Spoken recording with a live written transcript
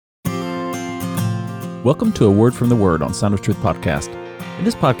Welcome to A Word from the Word on Sound of Truth podcast. In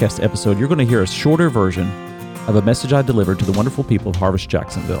this podcast episode, you're going to hear a shorter version of a message I delivered to the wonderful people of Harvest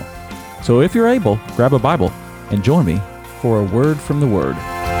Jacksonville. So if you're able, grab a Bible and join me for A Word from the Word.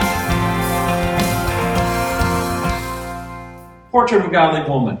 Portrait of a godly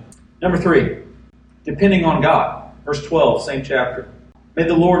woman. Number 3, depending on God. Verse 12, same chapter. May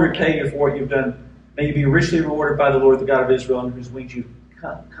the Lord repay you for what you've done. May you be richly rewarded by the Lord, the God of Israel, under whose wings you've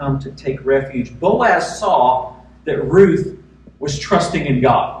come to take refuge. Boaz saw that Ruth was trusting in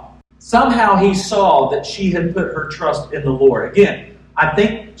God. Somehow he saw that she had put her trust in the Lord. Again, I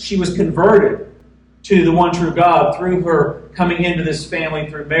think she was converted to the one true God through her coming into this family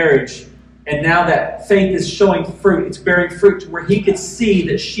through marriage. And now that faith is showing fruit. It's bearing fruit to where he could see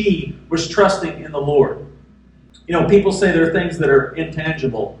that she was trusting in the Lord. You know, people say there are things that are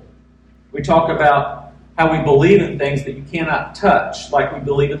intangible. We talk about how we believe in things that you cannot touch, like we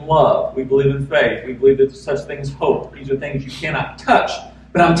believe in love, we believe in faith, we believe that such things as hope. These are things you cannot touch.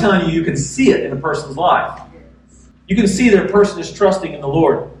 But I'm telling you, you can see it in a person's life. You can see that a person is trusting in the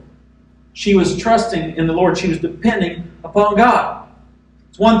Lord. She was trusting in the Lord. She was depending upon God.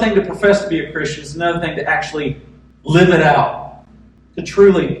 It's one thing to profess to be a Christian. It's another thing to actually live it out, to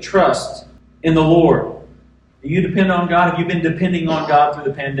truly trust in the Lord. Do you depend on God? Have you been depending on God through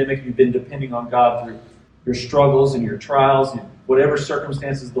the pandemic? Have you been depending on God through your struggles and your trials, and whatever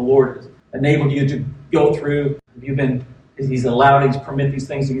circumstances the Lord has enabled you to go through? Have you been, He's allowed, He's permitted these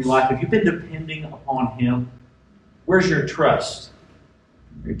things in your life? Have you been depending upon Him? Where's your trust?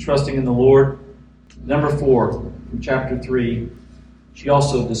 Are you trusting in the Lord? Number 4, from chapter 3, she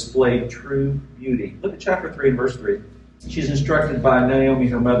also displayed true beauty. Look at chapter 3 and verse 3. She's instructed by Naomi,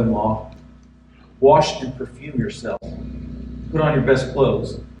 her mother-in-law, wash and perfume yourself. Put on your best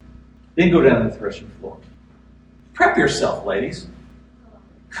clothes. Then go down to the threshing floor. Prep yourself, ladies.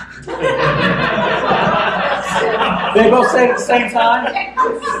 They both say it at the same time.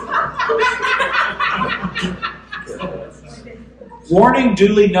 Warning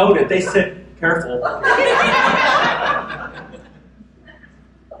duly noted. They said, careful.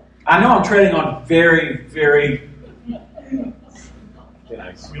 I know I'm treading on very, very...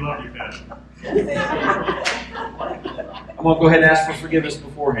 We love you, Ben. I'm going to go ahead and ask for forgiveness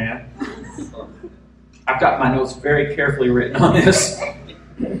beforehand. I've got my notes very carefully written on this.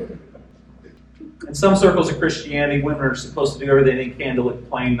 In some circles of Christianity, women are supposed to do everything they can to look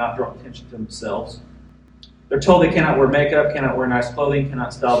plain, not draw attention to themselves. They're told they cannot wear makeup, cannot wear nice clothing,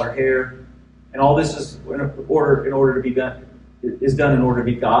 cannot style their hair, and all this is in order to be done in order to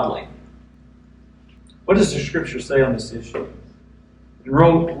be godly. What does the Scripture say on this issue? In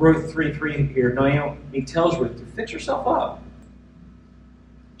Ruth 3:3 here, Naomi tells Ruth to fix yourself up.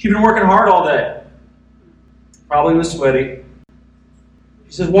 She'd been working hard all day. Probably was sweaty.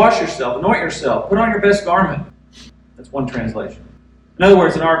 She says, wash yourself, anoint yourself, put on your best garment. That's one translation. In other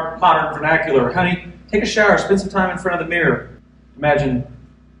words, in our modern vernacular, honey, take a shower, spend some time in front of the mirror. Imagine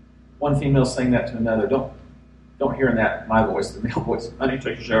one female saying that to another. Don't hear in that my voice, the male voice. Honey,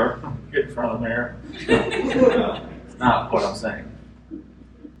 take a shower, get in front of the mirror. It's not what I'm saying.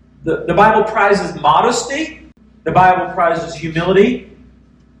 The Bible prizes modesty. The Bible prizes humility.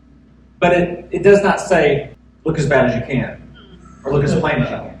 But it does not say, look as bad as you can, or look as plain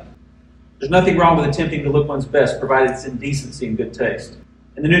as you can. There's nothing wrong with attempting to look one's best, provided it's in decency and good taste.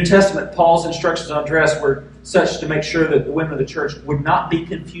 In the New Testament, Paul's instructions on dress were such to make sure that the women of the church would not be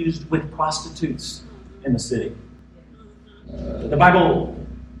confused with prostitutes in the city. The Bible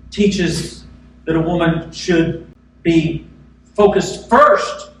teaches that a woman should be focused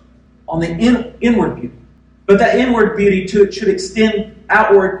first on the inward beauty. But that inward beauty should extend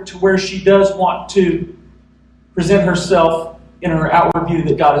outward to where she does want to present herself in her outward beauty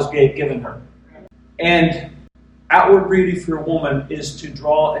that God has given her. And outward beauty for a woman is to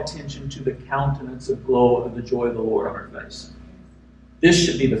draw attention to the countenance of glow of the joy of the Lord on her face. This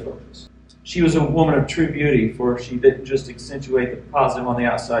should be the focus. She was a woman of true beauty, for she didn't just accentuate the positive on the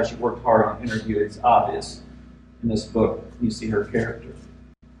outside, she worked hard on inner beauty. It's obvious in this book. You see her character.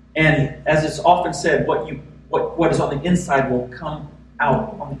 And as it's often said, what is on the inside will come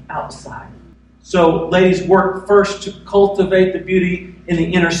out on the outside. So, ladies, work first to cultivate the beauty in the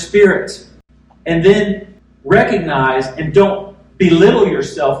inner spirit. And then recognize and don't belittle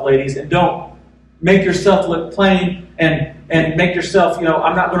yourself, ladies, and don't make yourself look plain and make yourself,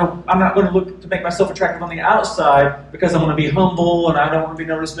 I'm not going to look to make myself attractive on the outside because I'm going to be humble and I don't want to be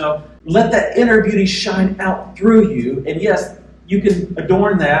noticed. No, let that inner beauty shine out through you. And yes, you can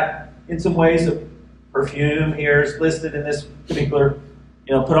adorn that in some ways of perfume. Here is listed in this particular,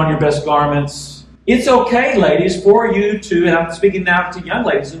 put on your best garments, It's okay, ladies, for you to, and I'm speaking now to young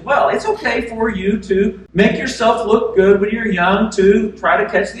ladies as well, it's okay for you to make yourself look good when you're young to try to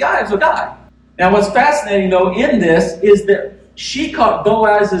catch the eye of a guy. Now, what's fascinating, though, in this is that she caught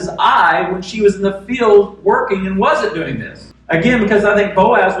Boaz's eye when she was in the field working and wasn't doing this. Again, because I think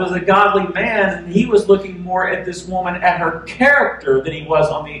Boaz was a godly man, and he was looking more at this woman, at her character, than he was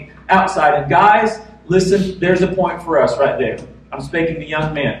on the outside. And guys, listen, there's a point for us right there. I'm speaking to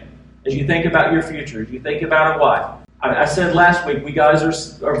young men. As you think about your future, as you think about a wife. I said last week, we guys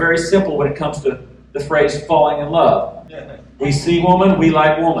are very simple when it comes to the phrase falling in love. We see woman, we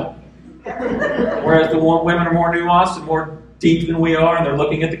like woman. Whereas the women are more nuanced and more deep than we are, and they're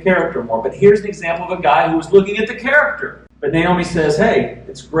looking at the character more. But here's an example of a guy who was looking at the character. But Naomi says, hey,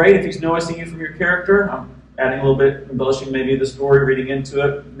 it's great if he's noticing you from your character. I'm adding a little bit, embellishing maybe the story, reading into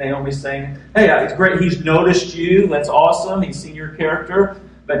it. Naomi's saying, hey, it's great. He's noticed you. That's awesome. He's seen your character.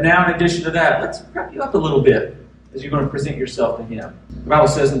 But now, in addition to that, let's prep you up a little bit as you're going to present yourself to him. The Bible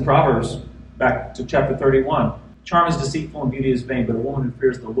says in Proverbs, back to chapter 31, charm is deceitful and beauty is vain, but a woman who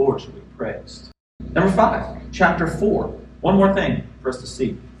fears the Lord shall be praised. Number 5, chapter 4. One more thing for us to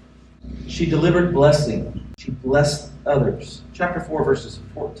see. She delivered blessing. She blessed others. Chapter 4, verses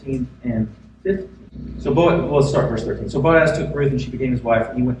 14 and 15. So let's start verse 13. So Boaz took Ruth and she became his wife,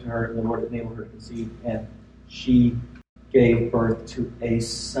 and he went to her, and the Lord enabled her to conceive, and she gave birth to a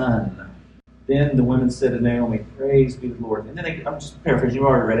son. Then the women said to Naomi, praise be the Lord. And then I'm just paraphrasing, you've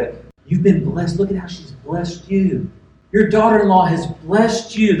already read it. You've been blessed. Look at how she's blessed you. Your daughter-in-law has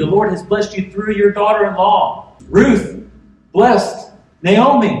blessed you. The Lord has blessed you through your daughter-in-law. Ruth blessed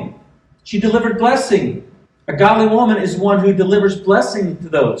Naomi. She delivered blessing. A godly woman is one who delivers blessing to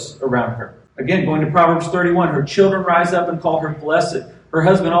those around her. Again, going to Proverbs 31, her children rise up and call her blessed. Her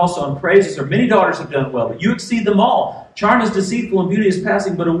husband also and praises her. Many daughters have done well, but you exceed them all. Charm is deceitful and beauty is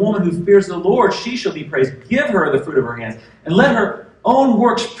passing, but a woman who fears the Lord, she shall be praised. Give her the fruit of her hands, and let her own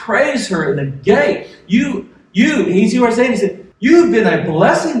works praise her in the gate. He's saying, he said, you've been a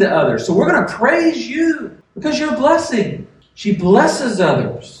blessing to others, so we're going to praise you because you're a blessing. She blesses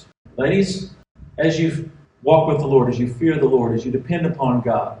others. Ladies, as you walk with the Lord, as you fear the Lord, as you depend upon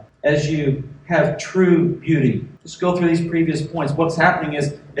God, as you have true beauty. Just go through these previous points. What's happening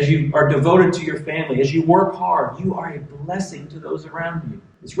is, as you are devoted to your family, as you work hard, you are a blessing to those around you.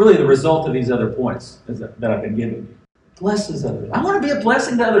 It's really the result of these other points that I've been giving you. Blesses others. I want to be a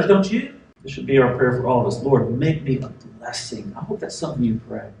blessing to others, don't you? This should be our prayer for all of us. Lord, make me a blessing. I hope that's something you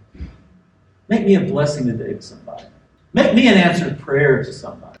pray. Make me a blessing today to somebody. Make me an answered prayer to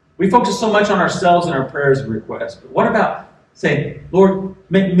somebody. We focus so much on ourselves and our prayers and requests, but what about saying, Lord,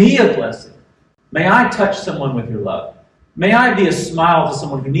 make me a blessing. May I touch someone with your love. May I be a smile to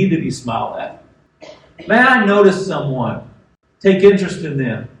someone who needs to be smiled at. May I notice someone, take interest in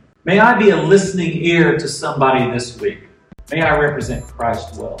them. May I be a listening ear to somebody this week. May I represent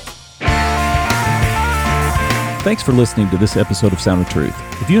Christ well. Thanks for listening to this episode of Sound of Truth.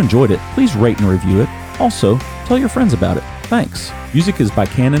 If you enjoyed it, please rate and review it. Also, tell your friends about it. Thanks. Music is by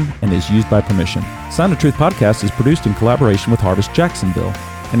Canon and is used by permission. Sound of Truth podcast is produced in collaboration with Harvest Jacksonville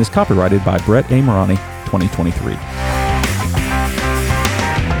and is copyrighted by Brett A. Morani, 2023.